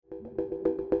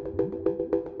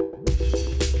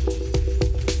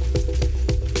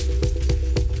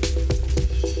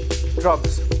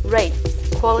drugs, rights,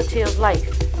 quality of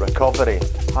life, recovery,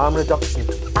 harm reduction,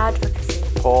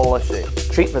 advocacy, policy,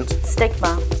 treatment,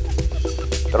 stigma.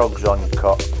 Drugs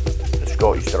Uncut, the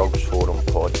Scottish Drugs Forum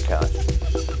podcast.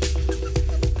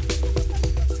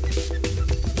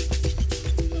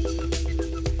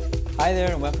 Hi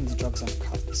there and welcome to Drugs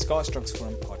Uncut, the Scottish Drugs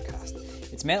Forum podcast.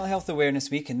 It's Mental Health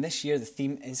Awareness Week and this year the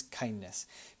theme is kindness.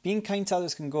 Being kind to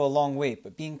others can go a long way,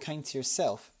 but being kind to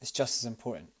yourself is just as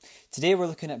important. Today we're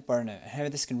looking at burnout and how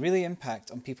this can really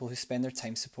impact on people who spend their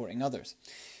time supporting others.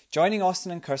 Joining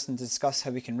Austin and Kirsten to discuss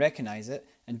how we can recognise it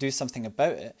and do something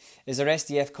about it is our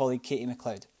SDF colleague Katie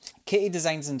McLeod. Katie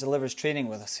designs and delivers training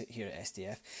with us here at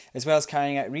SDF, as well as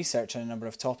carrying out research on a number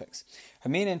of topics. Her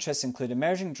main interests include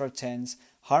emerging drug trends,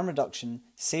 harm reduction,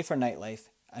 safer nightlife,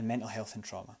 and mental health and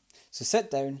trauma. So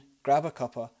sit down, grab a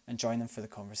cuppa, and join them for the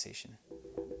conversation.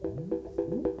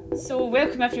 So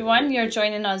welcome everyone, you're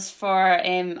joining us for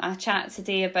a chat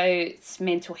today about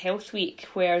Mental Health Week,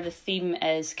 where the theme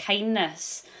is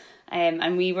kindness.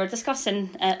 And we were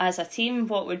discussing as a team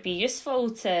what would be useful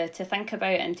to think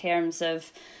about in terms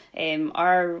of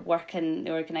our work in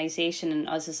the organisation and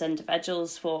us as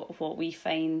individuals, what we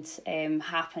find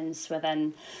happens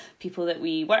within people that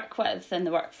we work with in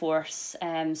the workforce.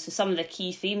 So some of the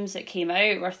key themes that came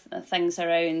out were things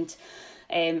around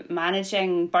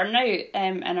managing burnout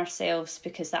in ourselves,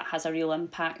 because that has a real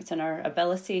impact on our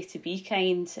ability to be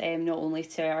kind, not only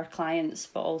to our clients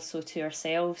but also to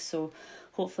ourselves. So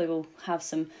hopefully we'll have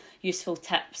some useful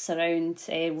tips around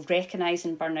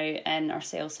recognising burnout in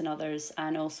ourselves and others,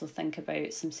 and also think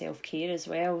about some self-care as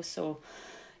well. So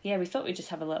yeah, we thought we'd just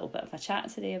have a little bit of a chat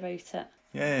today about it.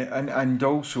 Yeah, and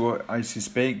also I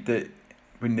suspect that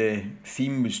when the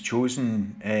theme was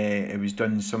chosen, it was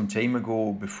done some time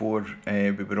ago before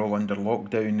we were all under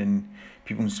lockdown and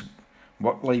people's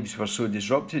work lives were so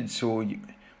disrupted. So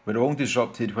we're all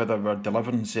disrupted, whether we're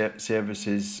delivering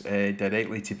services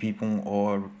directly to people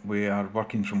or we are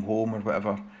working from home or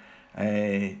whatever.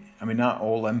 I mean, that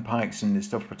all impacts on the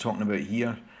stuff we're talking about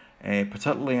here.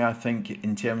 Particularly, I think,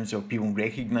 in terms of people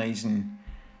recognising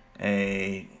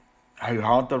how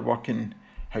hard they're working,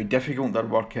 how difficult their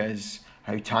work is,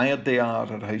 how tired they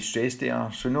are or how stressed they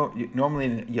are. So normally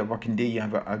in your working day you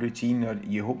have a routine, or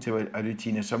you hope to have a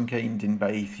routine of some kind, and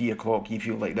by 3 o'clock you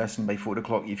feel like this and by 4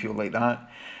 o'clock you feel like that.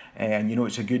 And you know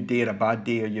it's a good day or a bad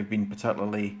day, or you've been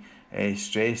particularly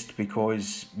stressed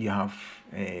because you have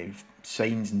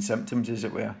signs and symptoms, as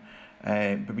it were.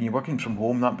 But when you're working from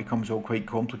home, that becomes all quite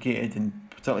complicated, and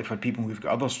particularly for people who've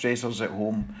got other stressors at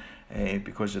home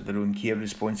because of their own care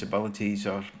responsibilities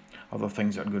or other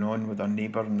things that are going on with their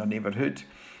neighbour and their neighbourhood.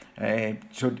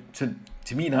 So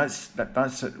to me, that's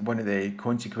one of the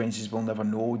consequences we'll never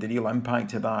know, the real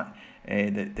impact of that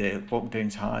that the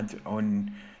lockdowns had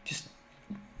on just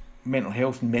mental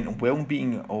health and mental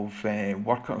well-being of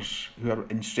workers who are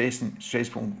in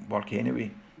stressful work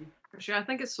anyway. For sure, I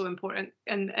think it's so important,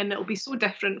 and it'll be so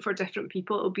different for different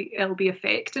people. It'll be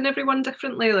affecting everyone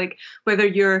differently. Like whether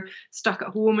you're stuck at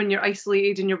home and you're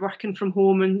isolated and you're working from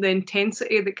home, and the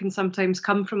intensity that can sometimes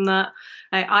come from that.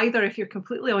 Either if you're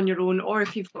completely on your own, or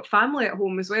if you've got family at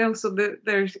home as well. So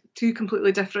there's two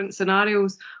completely different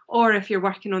scenarios. Or if you're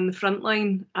working on the front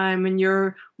line, and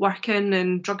you're working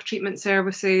in drug treatment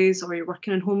services, or you're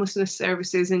working in homelessness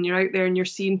services, and you're out there and you're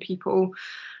seeing people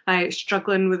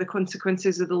struggling with the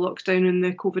consequences of the lockdown and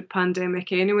the COVID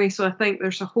pandemic anyway. So I think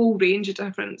there's a whole range of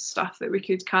different stuff that we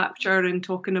could capture in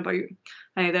talking about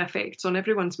the effects on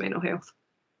everyone's mental health.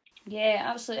 Yeah,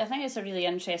 absolutely. I think it's a really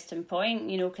interesting point,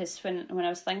 because when I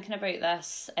was thinking about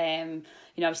this, I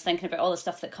was thinking about all the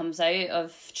stuff that comes out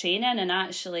of training, and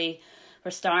actually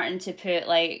we're starting to put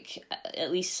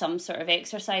at least some sort of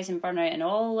exercise in burnout in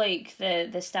all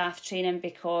the staff training,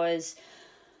 because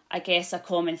I guess a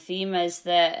common theme is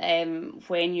that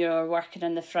when you're working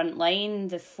on the front line,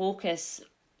 the focus,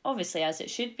 obviously as it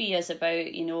should be, is about,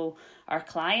 our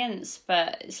clients,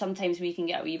 but sometimes we can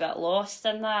get a wee bit lost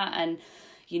in that, and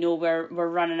we're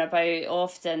running about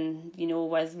often,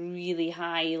 with really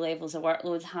high levels of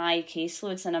workload, high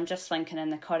caseloads, and I'm just thinking in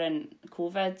the current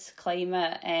COVID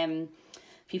climate,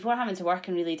 people are having to work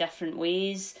in really different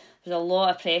ways. There's a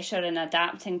lot of pressure in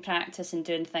adapting practice and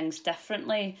doing things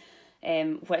differently,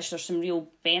 which there's some real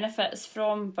benefits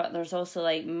from, but there's also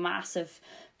massive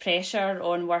pressure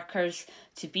on workers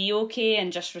to be okay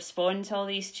and just respond to all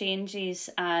these changes,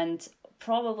 and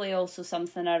probably also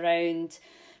something around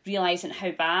realising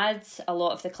how bad a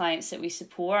lot of the clients that we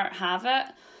support have it.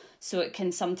 So it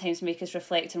can sometimes make us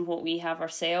reflect on what we have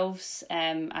ourselves,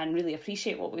 and really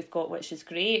appreciate what we've got, which is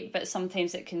great. But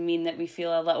sometimes it can mean that we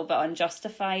feel a little bit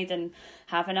unjustified in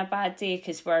having a bad day,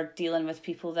 because we're dealing with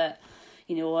people that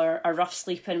you know, are rough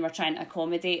sleeping, we're trying to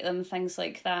accommodate them, things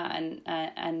like that,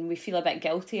 and we feel a bit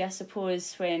guilty, I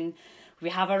suppose, when we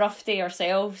have a rough day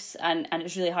ourselves, and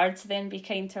it's really hard to then be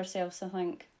kind to ourselves, I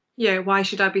think. Yeah, why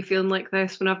should I be feeling like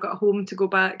this when I've got a home to go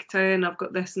back to and I've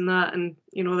got this and that, and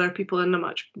you know, there are people in a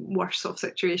much worse off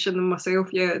situation than myself.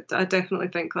 Yeah, I definitely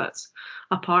think that's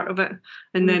a part of it,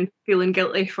 and then feeling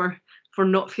guilty for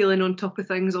not feeling on top of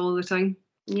things all the time.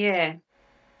 Yeah.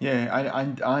 Yeah,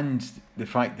 and the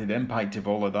fact that the impact of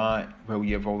all of that, well,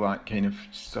 you have all that kind of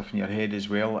stuff in your head as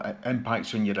well, it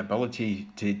impacts on your ability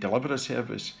to deliver a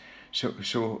service.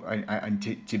 So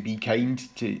and to be kind,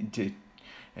 to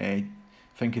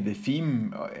think of the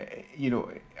theme, you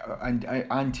know,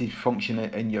 and to function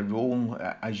in your role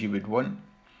as you would want.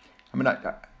 I mean,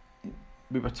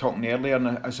 we were talking earlier,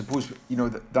 and I suppose, you know,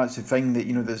 that's the thing, that,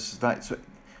 you know, there's that sort of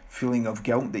feeling of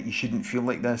guilt that you shouldn't feel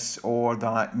like this, or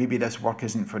that maybe this work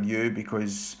isn't for you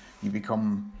because you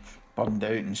become burned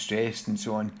out and stressed and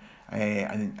so on,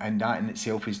 and that in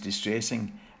itself is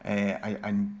distressing,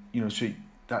 and you know, so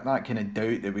that kind of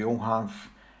doubt that we all have,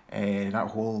 that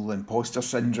whole imposter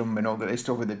syndrome and all the rest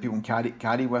of it that people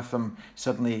carry with them,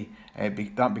 suddenly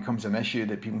that becomes an issue,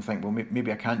 that people think, well, maybe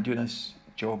I can't do this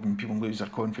job, and people lose their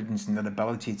confidence and their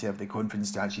ability to have the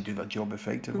confidence to actually do their job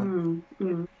effectively.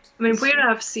 I mean, where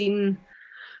I've seen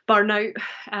burnout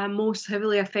most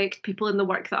heavily affect people in the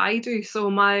work that I do, so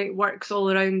my work's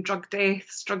all around drug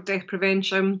death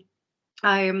prevention,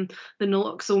 the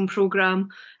naloxone programme,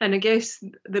 and I guess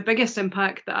the biggest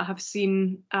impact that I have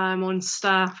seen on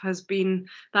staff has been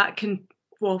that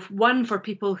one, for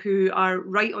people who are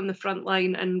right on the front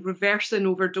line and reversing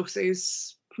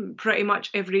overdoses pretty much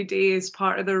every day as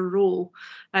part of their role,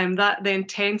 that the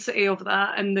intensity of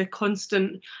that and the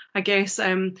constant, I guess,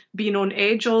 being on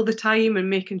edge all the time and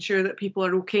making sure that people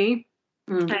are okay.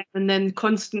 And then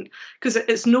constant, because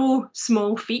it's no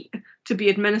small feat to be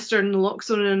administered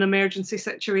naloxone in an emergency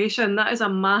situation. That is a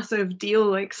massive deal.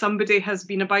 Like, somebody has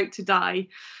been about to die,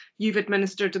 you've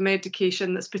administered a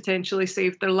medication that's potentially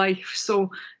saved their life.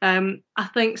 So I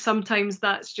think sometimes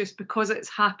that's just because it's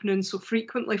happening so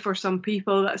frequently for some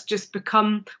people, that's just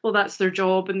become, well, that's their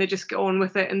job and they just get on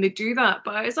with it and they do that.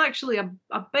 But it's actually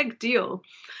a big deal,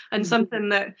 and something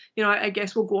that, you know, I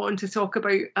guess we'll go on to talk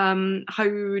about how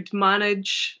we would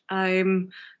manage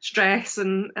stress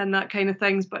and that kind of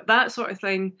things. But that sort of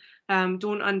thing, we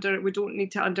don't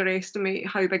need to underestimate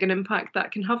how big an impact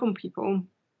that can have on people.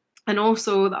 And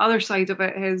also the other side of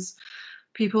it is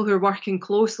people who are working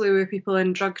closely with people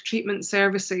in drug treatment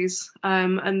services,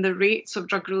 and the rates of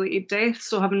drug-related deaths.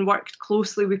 So having worked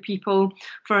closely with people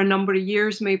for a number of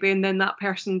years maybe, and then that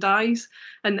person dies,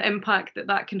 and the impact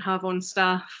that can have on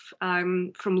staff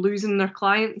from losing their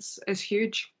clients is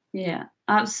huge. Yeah,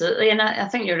 absolutely. And I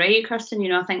think you're right, Kirsten. You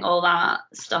know, I think all that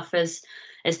stuff is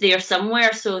there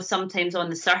somewhere. So sometimes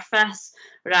on the surface,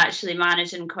 we're actually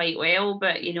managing quite well.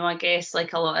 But, you know, I guess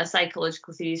like a lot of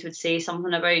psychological theories would say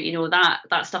something about, you know,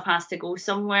 that stuff has to go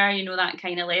somewhere, you know, that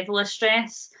kind of level of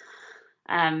stress.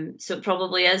 So it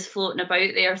probably is floating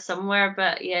about there somewhere.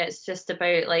 But yeah, it's just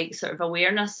about like sort of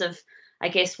awareness of, I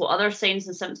guess, what other signs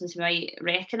and symptoms you might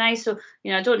recognise. So,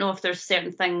 you know, I don't know if there's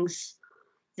certain things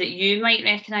that you might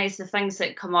recognise. The things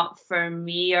that come up for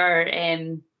me are,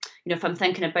 you know, if I'm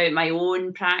thinking about my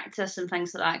own practice and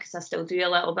things like that, because I still do a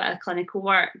little bit of clinical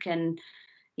work, and,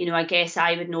 you know, I guess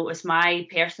I would notice my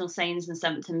personal signs and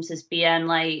symptoms as being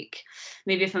like,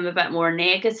 maybe if I'm a bit more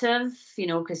negative, you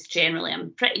know, because generally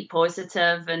I'm pretty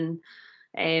positive and,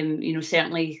 you know,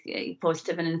 certainly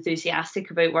positive and enthusiastic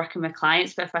about working with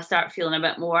clients. But if I start feeling a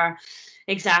bit more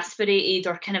exasperated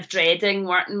or kind of dreading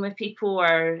working with people,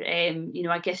 or you know,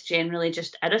 I guess generally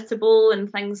just irritable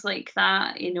and things like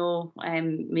that, you know,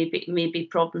 maybe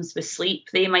problems with sleep,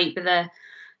 they might be the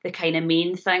kind of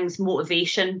main things.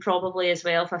 Motivation probably as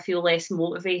well. If I feel less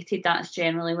motivated, that's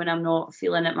generally when I'm not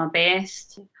feeling at my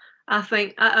best. I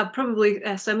think I probably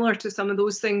similar to some of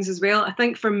those things as well. I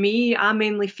think for me, I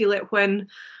mainly feel it when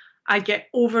I get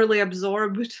overly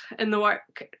absorbed in the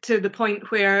work to the point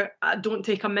where I don't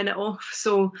take a minute off.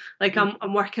 So like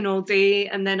I'm working all day,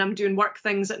 and then I'm doing work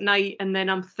things at night, and then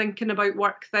I'm thinking about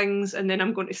work things, and then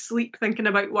I'm going to sleep thinking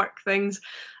about work things.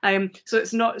 So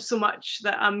it's not so much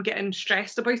that I'm getting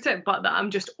stressed about it, but that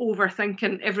I'm just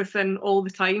overthinking everything all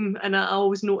the time. And I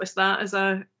always notice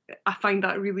that I find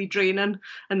that really draining,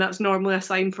 and that's normally a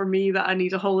sign for me that I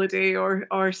need a holiday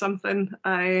or something.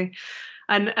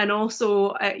 And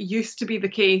also it used to be the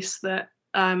case that,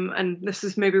 and this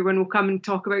is maybe when we'll come and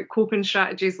talk about coping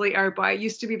strategies later, but it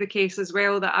used to be the case as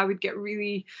well that I would get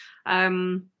really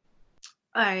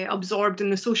absorbed in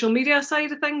the social media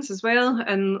side of things as well,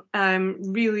 and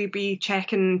really be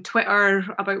checking Twitter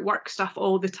about work stuff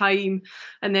all the time.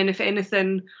 And then if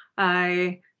anything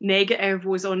negative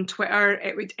was on Twitter,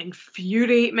 it would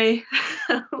infuriate me.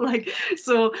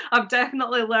 So I've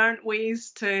definitely learned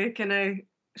ways to kind of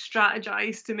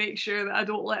strategize to make sure that I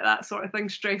don't let that sort of thing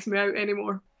stress me out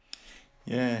anymore.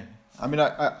 Yeah, I mean,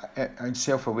 I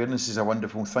self-awareness is a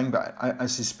wonderful thing, but I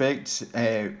suspect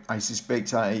I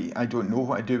don't know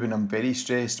what I do when I'm very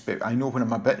stressed, but I know when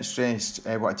I'm a bit stressed,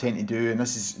 what I tend to do, and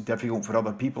this is difficult for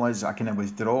other people, is I kind of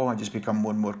withdraw. I just become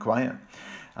more and more quiet,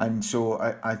 and so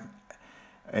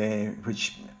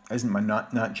which isn't my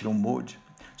natural mode.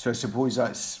 So I suppose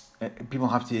that's people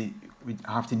have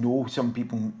to know some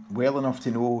people well enough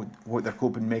to know what their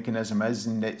coping mechanism is,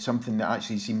 and it's something that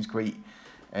actually seems quite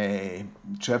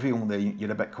trivial, that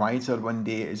you're a bit quieter one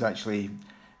day, is actually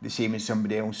the same as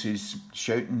somebody else who's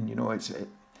shouting. You know,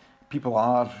 people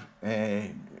are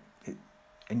in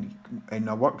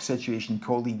a work situation,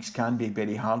 colleagues can be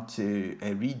very hard to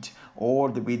read, or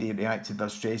the way they react to their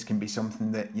stress can be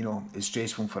something that, you know, is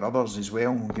stressful for others as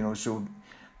well. You know, so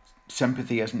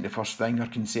sympathy isn't the first thing, or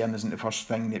concern isn't the first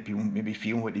thing that people maybe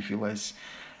feel. What they feel is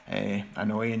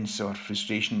annoyance or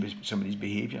frustration with somebody's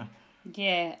behaviour.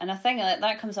 Yeah, and I think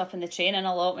that comes up in the training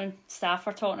a lot when staff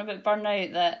are talking about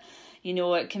burnout, that, you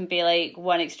know, it can be like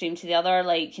one extreme to the other.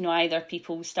 Like, you know, either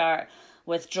people start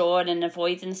withdrawing and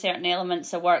avoiding certain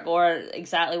elements of work, or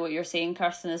exactly what you're saying,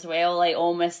 Kirsten, as well, like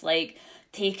almost like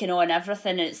taking on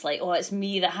everything. It's like, oh, it's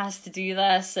me that has to do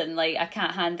this, and like I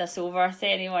can't hand this over to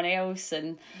anyone else.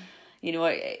 And, you know,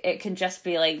 it can just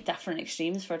be like different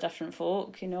extremes for different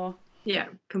folk, you know. Yeah,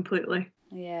 completely.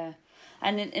 Yeah.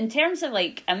 And in terms of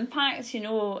like impact, you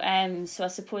know, so I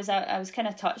suppose I was kind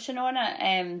of touching on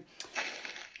it.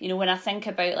 You know, when I think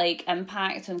about like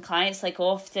impact on clients, like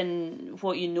often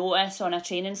what you notice on a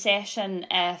training session,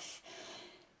 if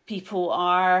people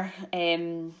are,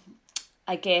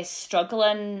 I guess,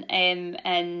 struggling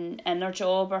in their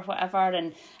job or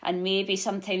whatever, and maybe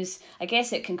sometimes, I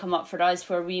guess it can come up for us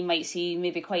where we might see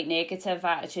maybe quite negative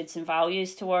attitudes and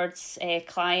values towards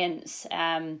clients.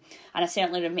 And I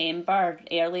certainly remember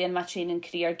early in my training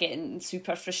career getting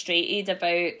super frustrated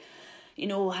about, you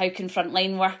know, how can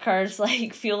frontline workers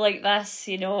like feel like this,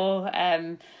 you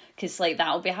know, because like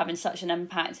that'll be having such an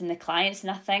impact on the clients.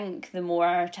 And I think the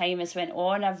more time has went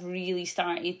on, I've really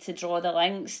started to draw the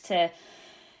links to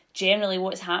generally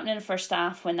what's happening for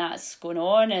staff when that's going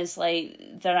on is like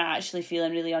they're actually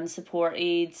feeling really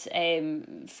unsupported,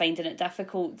 finding it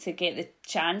difficult to get the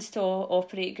chance to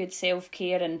operate good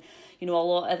self-care, and, you know, a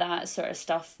lot of that sort of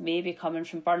stuff may be coming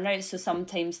from burnout. So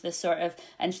sometimes the sort of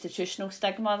institutional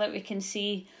stigma that we can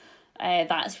see,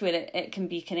 that's where it can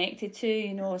be connected to,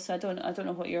 you know. So I don't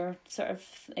know what your sort of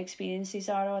experiences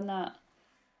are on that.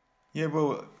 Yeah,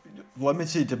 well,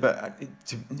 limited a bit.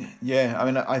 Yeah, I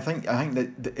mean, I think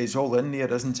that it's all in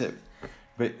there, isn't it?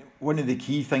 But one of the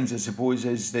key things, I suppose,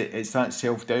 is that it's that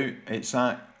self-doubt. It's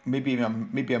that maybe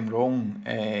I'm wrong.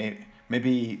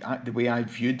 Maybe the way I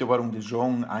viewed the world is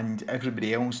wrong, and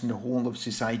everybody else in the whole of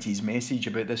society's message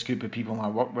about this group of people I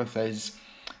work with is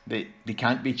that they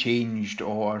can't be changed,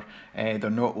 or they're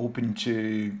not open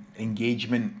to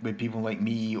engagement with people like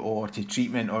me, or to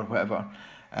treatment or whatever.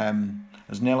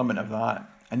 There's an element of that,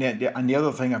 and the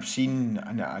other thing I've seen,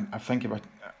 and I think about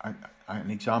an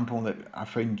example that I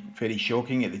found very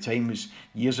shocking at the time, was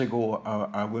years ago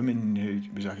a woman who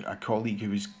was a colleague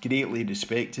who was greatly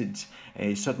respected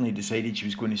suddenly decided she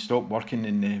was going to stop working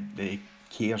in the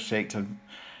care sector,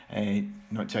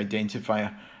 not to identify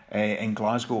her, in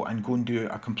Glasgow, and go and do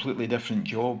a completely different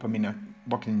job. I mean,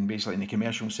 working basically in the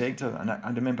commercial sector, and I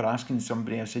remember asking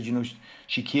somebody, I said, you know,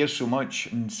 she cares so much,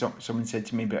 and someone said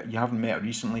to me, but you haven't met her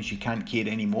recently, she can't care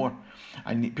anymore.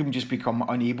 And people just become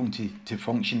unable to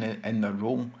function in their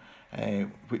role,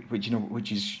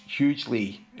 which is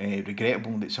hugely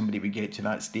regrettable that somebody would get to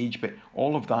that stage. But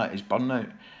all of that is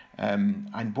burnout,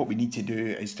 and what we need to do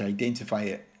is to identify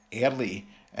it early,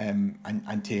 and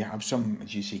to have some,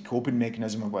 as you say, coping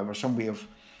mechanism or whatever, some way of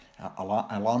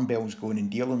alarm bells going and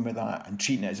dealing with that, and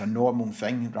treating it as a normal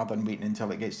thing rather than waiting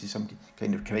until it gets to some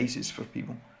kind of crisis for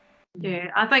people.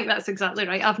 Yeah, I think that's exactly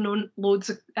right. I've known loads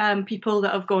of people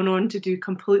that have gone on to do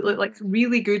completely, like,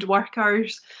 really good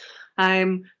workers,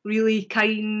 really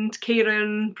kind,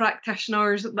 caring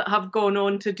practitioners that have gone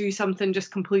on to do something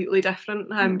just completely different,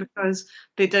 because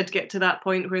they did get to that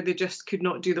point where they just could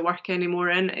not do the work anymore,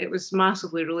 and it was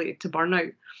massively related to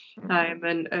burnout,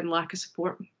 and lack of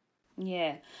support.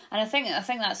 Yeah, and I think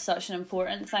that's such an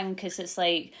important thing, because it's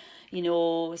like, You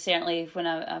know, certainly when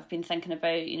I've been thinking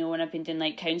about, you know, when I've been doing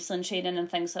like counselling training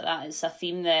and things like that, it's a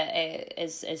theme that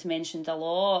is mentioned a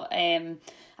lot. And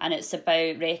it's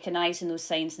about recognising those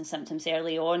signs and symptoms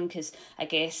early on, because I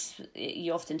guess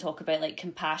you often talk about like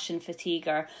compassion fatigue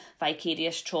or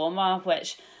vicarious trauma,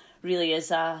 which really is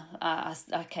a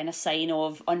kind of sign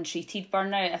of untreated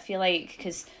burnout, I feel like.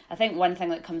 Because I think one thing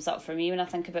that comes up for me when I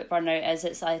think about burnout is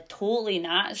it's a totally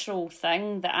natural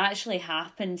thing that actually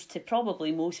happens to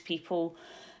probably most people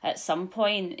at some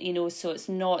point, you know, so it's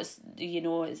not, you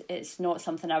know, it's not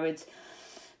something I would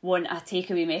want a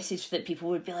takeaway message that people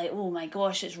would be like, oh my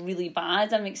gosh, it's really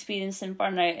bad, I'm experiencing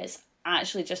burnout. It's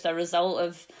actually just a result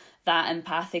of that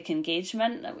empathic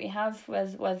engagement that we have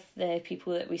with the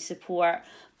people that we support.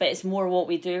 But it's more what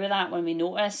we do with that when we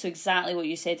notice. So exactly what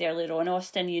you said earlier on,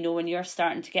 Austin, you know, when you're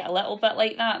starting to get a little bit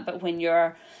like that, but when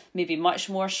you're maybe much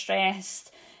more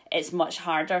stressed, it's much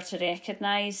harder to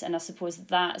recognise. And I suppose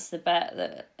that's the bit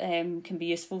that can be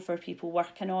useful for people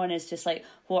working on, is just like,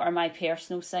 what are my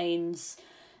personal signs,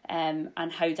 and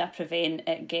how do I prevent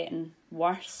it getting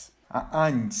worse?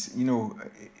 And, you know,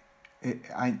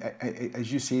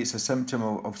 as you say, it's a symptom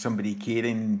of somebody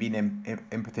caring, being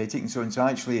empathetic and so on. So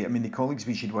actually, I mean, the colleagues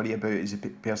we should worry about is a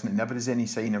person that never has any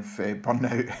sign of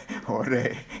burnout or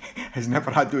has never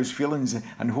had those feelings,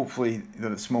 and hopefully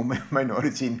they're a small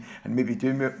minority and maybe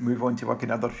do move on to work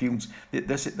in other fields.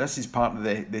 This is part of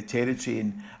the territory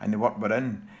and the work we're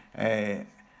in.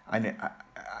 And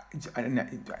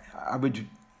I would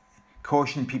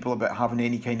caution people about having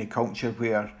any kind of culture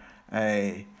where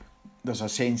there's a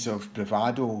sense of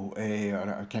bravado, or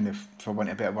a kind of, for want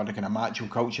of a better word, a kind of macho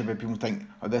culture where people think,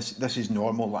 oh, this is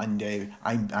normal, and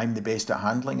I'm the best at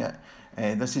handling it.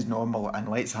 This is normal, and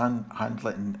let's handle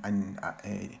it and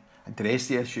address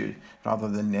the issue rather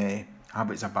than have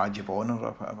it as a badge of honour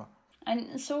or whatever.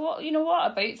 And so,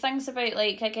 what about things about,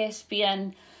 like, I guess,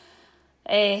 being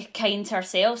kind to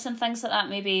ourselves and things like that,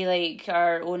 maybe like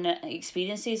our own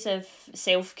experiences of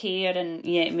self-care, and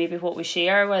maybe what we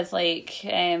share with, like,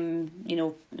 you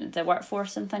know, the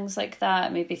workforce and things like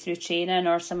that, maybe through training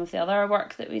or some of the other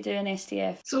work that we do in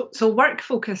SDF. So work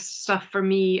focused stuff for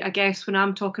me, I guess, when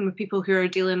I'm talking with people who are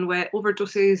dealing with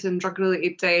overdoses and drug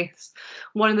related deaths,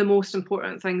 one of the most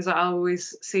important things that I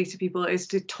always say to people is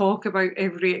to talk about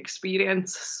every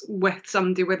experience with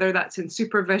somebody, whether that's in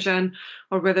supervision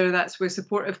or whether that's with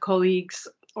supportive colleagues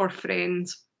or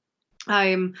friends.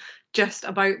 Just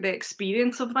about the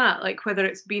experience of that, like whether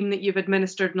it's been that you've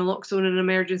administered naloxone in an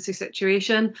emergency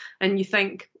situation and you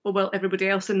think, oh well, everybody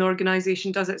else in the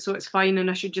organisation does it, so it's fine and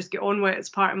I should just get on with it, it's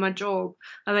part of my job.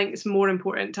 I think it's more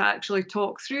important to actually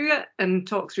talk through it and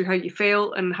talk through how you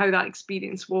felt and how that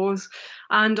experience was.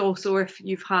 And also if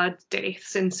you've had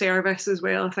deaths in service as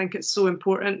well, I think it's so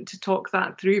important to talk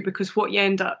that through, because what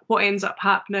ends up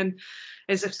happening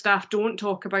is if staff don't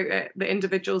talk about it, the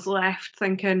individual's left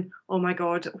thinking, oh my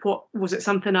God, what was it,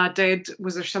 something I did?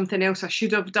 Was there something else I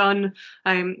should have done?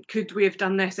 Could we have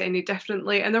done this any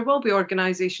differently? And there will be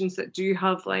organisations that do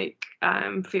have like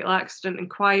fatal accident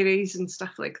inquiries and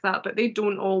stuff like that, but they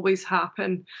don't always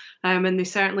happen, and they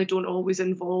certainly don't always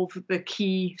involve the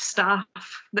key staff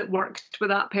that worked with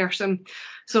that person.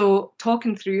 So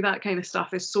talking through that kind of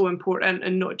stuff is so important,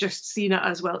 and not just seeing it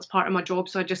as, well, it's part of my job,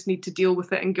 so I just need to deal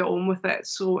with it and get on with it.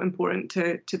 It's so important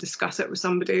to discuss it with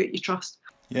somebody that you trust.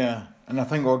 Yeah, and I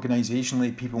think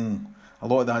organisationally, a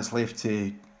lot of that's left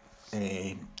to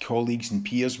colleagues and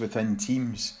peers within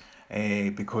teams,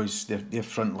 because they're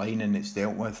front line and it's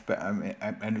dealt with. But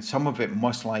and some of it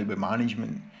must lie with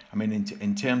management. I mean,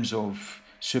 in terms of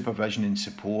supervision and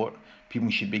support, people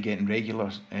should be getting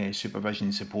regular supervision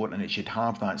and support, and it should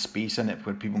have that space in it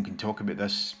where people can talk about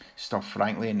this stuff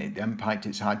frankly and the impact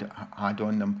it's had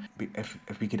on them.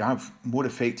 If we could have more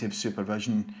effective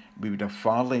supervision, we would have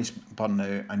far less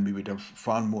burnout, and we would have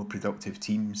far more productive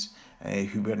teams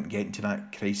who weren't getting to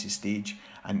that crisis stage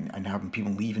and having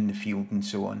people leaving the field and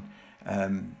so on,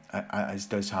 as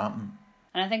does happen.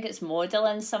 And I think it's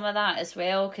modelling some of that as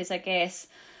well, because I guess,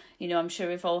 you know, I'm sure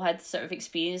we've all had sort of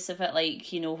experience of it,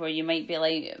 like, you know, where you might be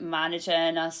like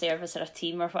managing a service or a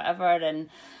team or whatever, and,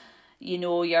 you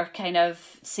know, you're kind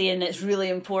of saying it's really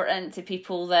important to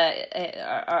people that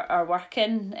are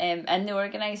working in the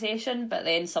organisation, but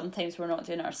then sometimes we're not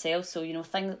doing it ourselves. So, you know,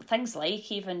 things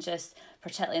like even just,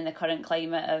 particularly in the current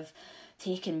climate of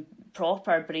taking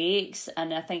proper breaks,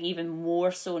 and I think even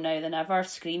more so now than ever,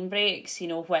 screen breaks, you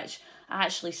know, which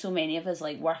actually so many of us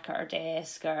like work at our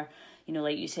desk, or, you know,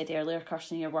 like you said earlier,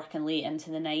 Kirsten, you're working late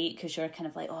into the night because you're kind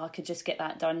of like, oh, I could just get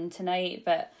that done tonight.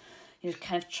 But you're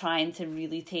kind of trying to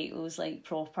really take those like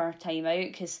proper time out,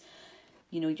 because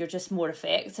you're just more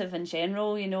effective in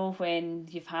general, when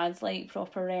you've had like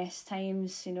proper rest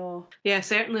times, Yeah,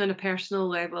 certainly on a personal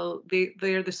level,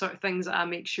 they're the sort of things that I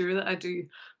make sure that I do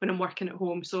when I'm working at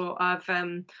home. So I've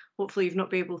hopefully you've not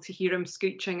been able to hear him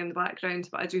screeching in the background,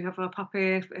 but I do have a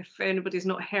puppy. If anybody's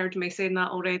not heard me saying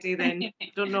that already, then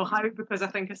I don't know how, because I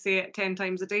think I say it 10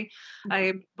 times a day.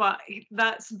 But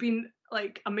that's been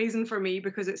like amazing for me,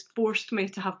 because it's forced me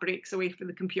to have breaks away from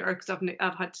the computer, because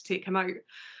I've had to take him out.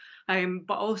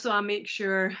 But also I make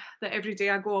sure that every day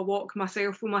I go a walk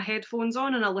myself with my headphones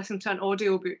on, and I listen to an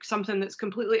audiobook, something that's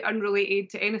completely unrelated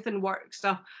to anything work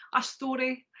stuff, a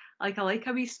story. Like I like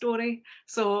a wee story,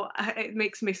 so it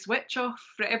makes me switch off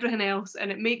for everything else,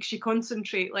 and it makes you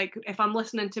concentrate. Like if I'm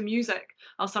listening to music,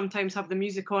 I'll sometimes have the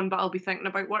music on, but I'll be thinking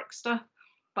about work stuff.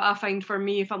 But I find for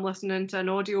me, if I'm listening to an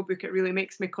audiobook, it really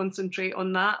makes me concentrate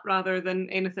on that rather than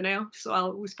anything else. So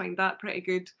I'll always find that pretty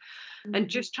good. And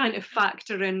just trying to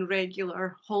factor in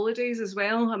regular holidays as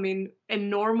well. I mean, in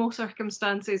normal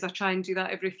circumstances, I try and do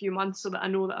that every few months so that I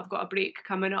know that I've got a break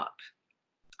coming up.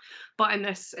 But in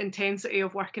this intensity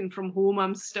of working from home,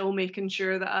 I'm still making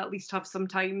sure that I at least have some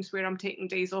times where I'm taking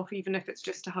days off, even if it's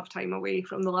just to have time away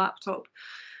from the laptop,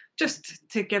 just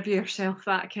to give yourself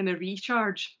that kind of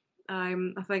recharge. I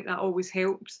think that always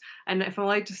helps. And if I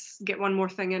like to get one more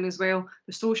thing in as well,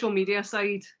 the social media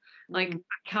side, like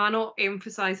I cannot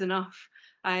emphasize enough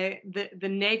the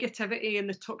negativity and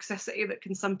the toxicity that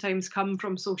can sometimes come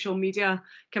from social media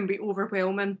can be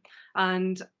overwhelming,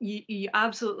 and you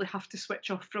absolutely have to switch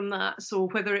off from that. So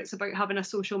whether it's about having a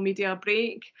social media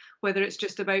break, whether it's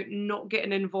just about not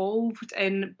getting involved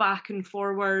in back and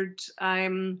forward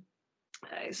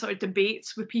sort of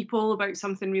debates with people about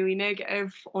something really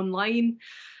negative online,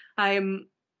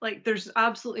 like there's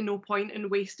absolutely no point in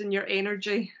wasting your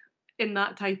energy in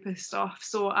that type of stuff.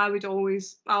 So I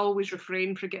always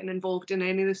refrain from getting involved in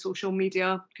any of the social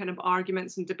media kind of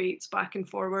arguments and debates back and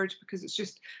forward, because it's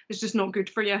just not good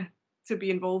for you to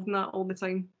be involved in that all the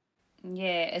time.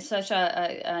 Yeah, it's such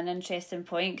an interesting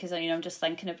point, because I'm just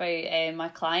thinking about my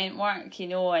client work,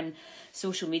 and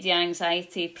social media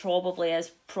anxiety probably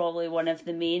is one of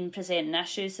the main presenting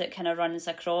issues that kind of runs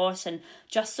across, and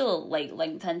just so like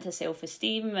linked into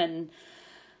self-esteem and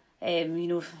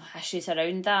issues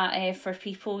around that for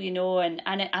people, and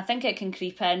I think it can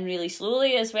creep in really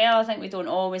slowly as well. I think we don't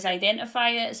always identify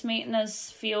it as making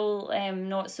us feel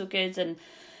not so good, and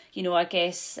I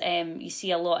guess you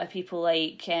see a lot of people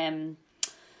like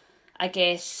I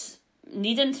guess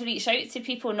needing to reach out to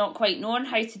people, not quite knowing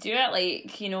how to do it,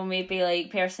 like maybe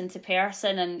like person to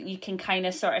person, and you can kind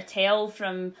of sort of tell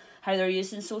from how they're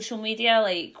using social media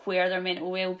like where their mental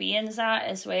well-being's at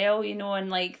as well, and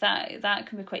like that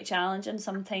can be quite challenging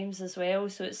sometimes as well.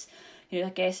 So it's I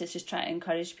guess it's just trying to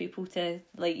encourage people to,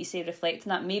 like you say, reflect on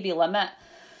that, maybe limit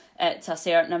it to a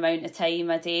certain amount of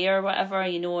time a day or whatever,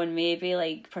 and maybe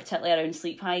like particularly around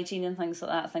sleep hygiene and things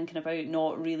like that, thinking about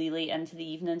not really late into the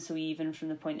evening. So even from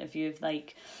the point of view of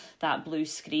like that blue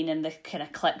screen and the kind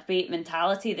of clickbait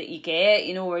mentality that you get,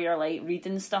 where you're like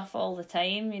reading stuff all the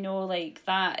time, like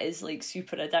that is like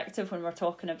super addictive when we're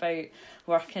talking about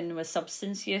working with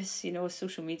substance use.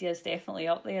 Social media is definitely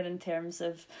up there in terms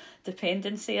of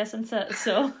dependency, isn't it?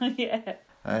 So yeah.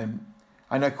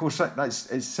 And of course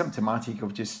it's symptomatic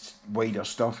of just wider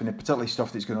stuff, and particularly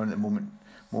stuff that's going on at the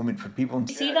moment for people.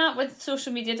 You see that with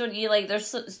social media, don't you? Like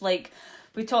there's like,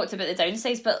 we talked about the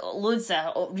downsides, but loads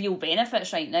of real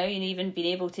benefits right now. Even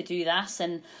being able to do this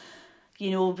and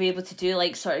be able to do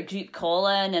like sort of group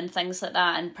calling and things like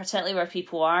that, and particularly where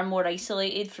people are more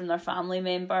isolated from their family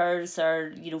members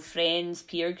or friends,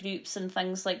 peer groups and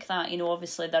things like that.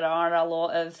 Obviously there are a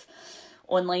lot of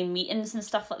online meetings and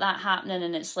stuff like that happening,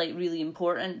 and it's like really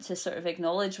important to sort of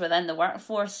acknowledge within the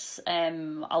workforce a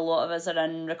lot of us are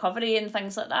in recovery and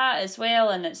things like that as well,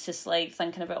 and it's just like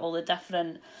thinking about all the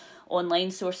different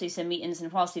online sources and meetings, and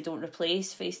whilst they don't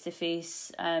replace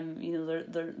face-to-face,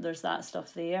 there's that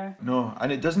stuff there. No,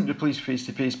 and it doesn't replace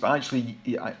face-to-face, but actually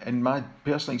in my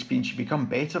personal experience you become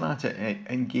better at it,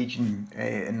 engaging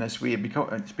in this way.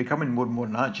 It's becoming more and more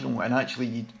natural, and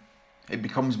actually it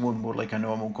becomes more and more like a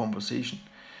normal conversation.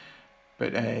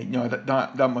 But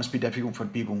that must be difficult for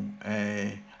people,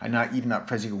 and even that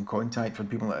physical contact for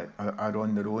people that are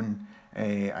on their own.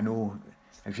 I know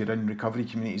if you're in recovery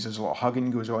communities, there's a lot of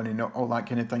hugging goes on and all that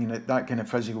kind of thing. And that kind of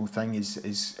physical thing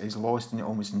is lost in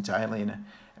almost entirely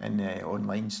in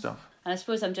online stuff. And I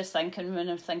suppose I'm just thinking, when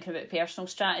I'm thinking about personal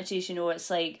strategies, it's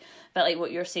like a bit like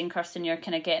what you're saying, Kirsten, you're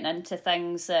kind of getting into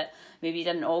things that maybe you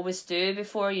didn't always do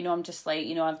before. I'm just like,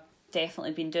 I've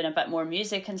definitely been doing a bit more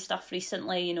music and stuff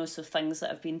recently, you know, so things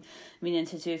that I've been meaning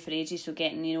to do for ages, so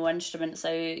getting, you know, instruments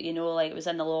out, you know, like I was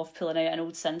in the loft pulling out an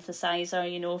old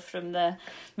synthesizer, you know, from the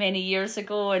many years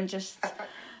ago, and just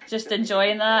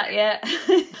enjoying that, yeah.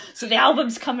 So the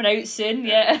album's coming out soon,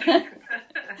 yeah.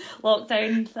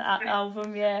 Lockdown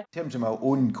album, yeah. In terms of my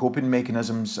own coping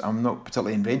mechanisms, I'm not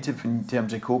particularly inventive in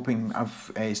terms of coping.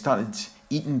 I've started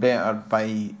eating better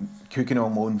by cooking all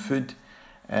my own food,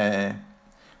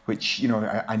 which, you know,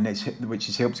 which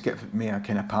has helped get me a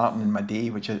kind of pattern in my day,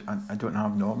 which I don't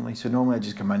have normally. So normally I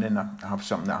just come in and I have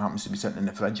something that happens to be sitting in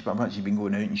the fridge, but I've actually been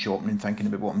going out and shopping and thinking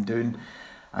about what I'm doing,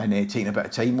 and taking a bit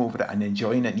of time over it and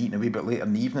enjoying it and eating a wee bit later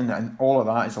in the evening, and all of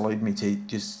that has allowed me to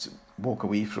just walk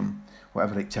away from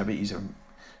whatever activities are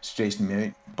stressing me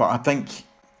out. But I think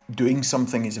doing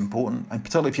something is important, and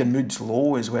particularly if your mood's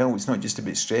low as well. It's not just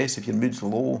about stress. If your mood's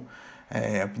low,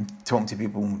 I've been talking to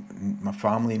people, my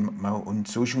family, my own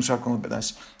social circle about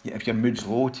this. If your mood's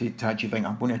low, to actually think,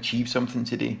 I'm going to achieve something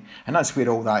today. And that's where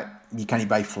all that, you can't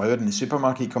buy flour in the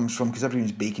supermarket comes from, because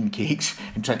everyone's baking cakes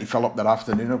and trying to fill up their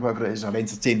afternoon or whatever it is, or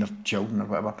entertain their children or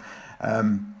whatever.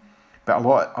 But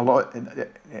a lot.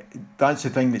 That's the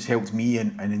thing that's helped me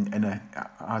in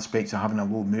aspects of having a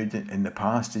low mood in the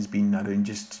past, has been around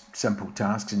just simple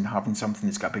tasks and having something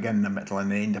that's got a beginning, a middle,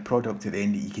 and an end, a product at the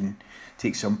end that you can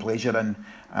take some pleasure in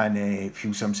and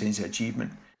feel some sense of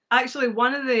achievement. Actually,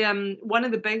 one of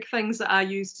the big things that I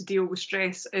use to deal with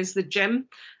stress is the gym,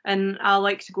 and I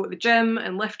like to go to the gym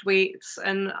and lift weights,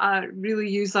 and I really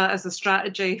use that as a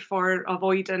strategy for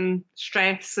avoiding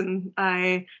stress and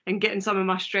getting some of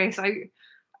my stress out.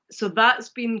 So that's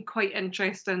been quite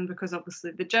interesting, because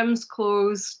obviously the gym's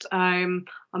closed. I'm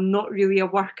not really a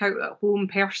workout at home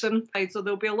person, so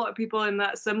there'll be a lot of people in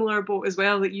that similar boat as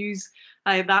well that use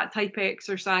that type of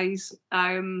exercise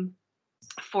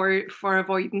for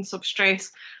avoidance of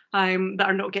stress, that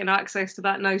are not getting access to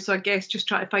that now. So I guess just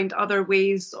try to find other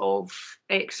ways of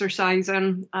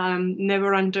exercising.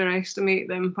 Never underestimate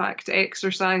the impact of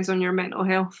exercise on your mental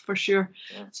health, for sure.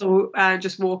 Yeah. So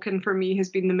just walking for me has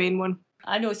been the main one.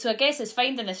 I know, so I guess it's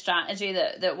finding a strategy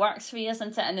that works for you,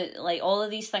 isn't it? And like all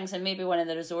of these things, and maybe one of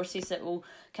the resources that we'll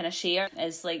kind of share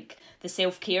is like the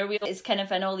self-care wheel. It's kind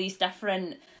of in all these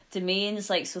different domains,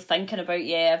 like, so thinking about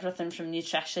everything from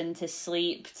nutrition to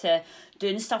sleep to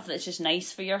doing stuff that's just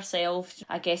nice for yourself.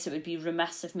 I guess it would be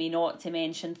remiss of me not to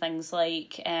mention things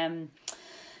like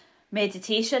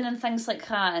meditation and things like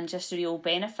that, and just real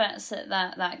benefits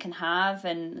that can have.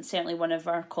 And certainly one of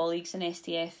our colleagues in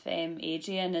STF,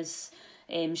 Adrian, has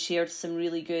shared some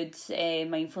really good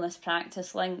mindfulness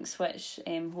practice links, which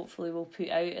hopefully we'll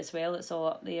put out as well. It's all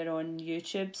up there on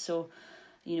YouTube, so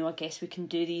you know, I guess we can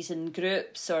do these in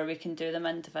groups or we can do them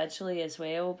individually as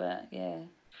well, but yeah.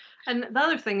 And the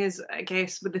other thing is, I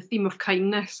guess, with the theme of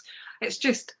kindness, it's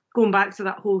just going back to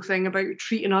that whole thing about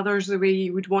treating others the way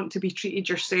you would want to be treated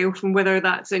yourself, and whether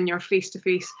that's in your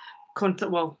face-to-face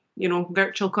contact, well, you know,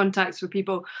 virtual contacts with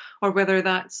people, or whether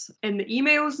that's in the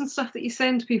emails and stuff that you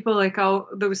send people. Like,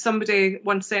 there was somebody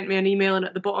once sent me an email, and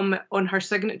at the bottom on her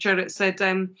signature it said,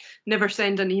 never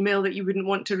send an email that you wouldn't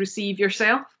want to receive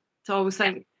yourself. So I always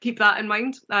think, keep that in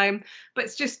mind. But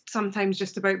it's just sometimes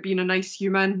just about being a nice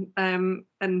human, and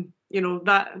you know,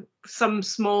 that some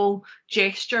small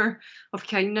gesture of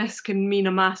kindness can mean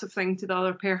a massive thing to the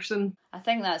other person. I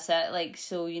think that's it. Like,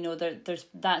 so you know, there's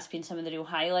that's been some of the real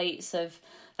highlights of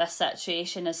this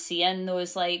situation, is seeing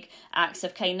those like acts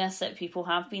of kindness that people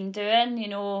have been doing. You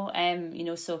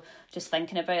know, so just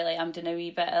thinking about, like, I'm doing a wee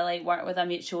bit of like work with a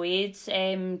mutual aid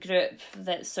group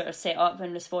that's sort of set up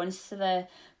in response to the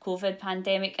COVID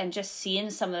pandemic, and just seeing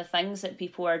some of the things that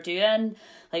people are doing,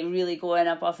 like really going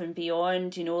above and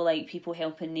beyond, you know, like people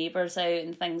helping neighbours out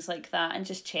and things like that, and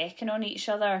just checking on each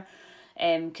other.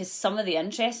 Because some of the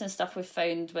interesting stuff we've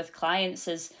found with clients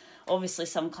is, obviously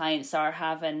some clients are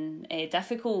having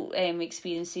difficult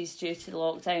experiences due to the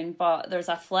lockdown, but there's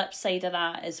a flip side of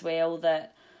that as well,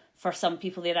 that for some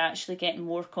people they're actually getting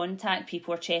more contact,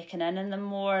 people are checking in on them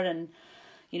more, and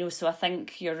you know, so I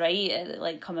think you're right,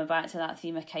 like coming back to that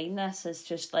theme of kindness is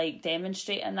just like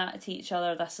demonstrating that to each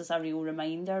other. This is a real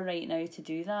reminder right now to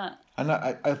do that. And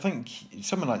I think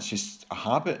some of that's just a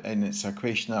habit, and it's a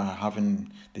question of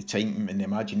having the time and the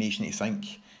imagination to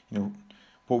think, you know,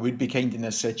 what would be kind in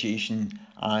this situation,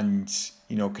 and,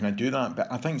 you know, can I do that? But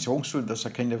I think it's also, there's a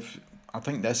kind of, I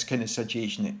think this kind of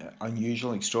situation,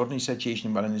 unusual, extraordinary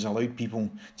situation we're in, has allowed people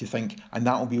to think, and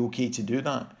that'll be okay to do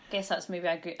that. I guess that's maybe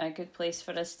a good place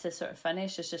for us to sort of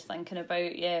finish, is just thinking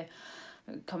about,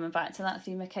 coming back to that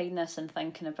theme of kindness and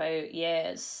thinking about,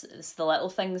 it's the little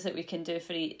things that we can do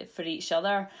for each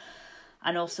other.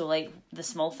 also like the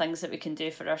small things that we can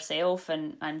do for ourselves,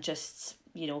 and just,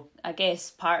 you know, I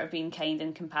guess part of being kind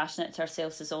and compassionate to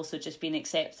ourselves is also just being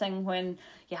accepting when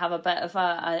you have a bit of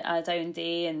a down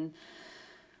day, and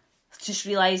just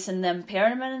realising the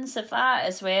impermanence of that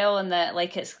as well, and that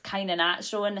like it's kind of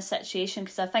natural in the situation,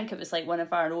 because I think it was like one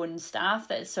of our own staff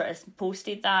that sort of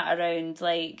posted that around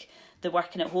like the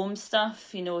working at home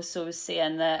stuff, you know, so was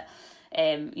saying that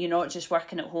you're not just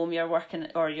working at home, you're working,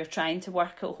 or you're trying to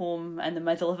work at home in the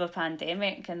middle of a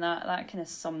pandemic, and that kind of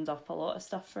summed up a lot of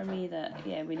stuff for me, that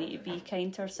yeah, we need to be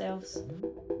kind to ourselves.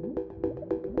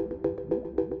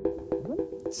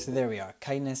 So there we are,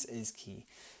 kindness is key.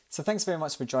 So thanks very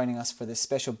much for joining us for this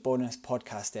special bonus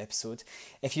podcast episode.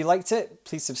 If you liked it,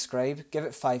 please subscribe, give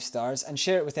it 5 stars, and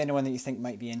share it with anyone that you think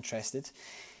might be interested.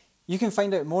 You can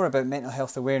find out more about Mental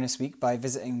Health Awareness Week by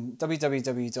visiting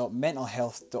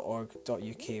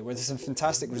www.mentalhealth.org.uk, where there's some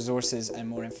fantastic resources and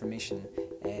more information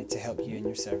to help you and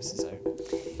your services out.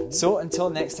 So until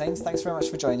next time, thanks very much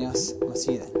for joining us, and we'll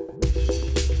see you then.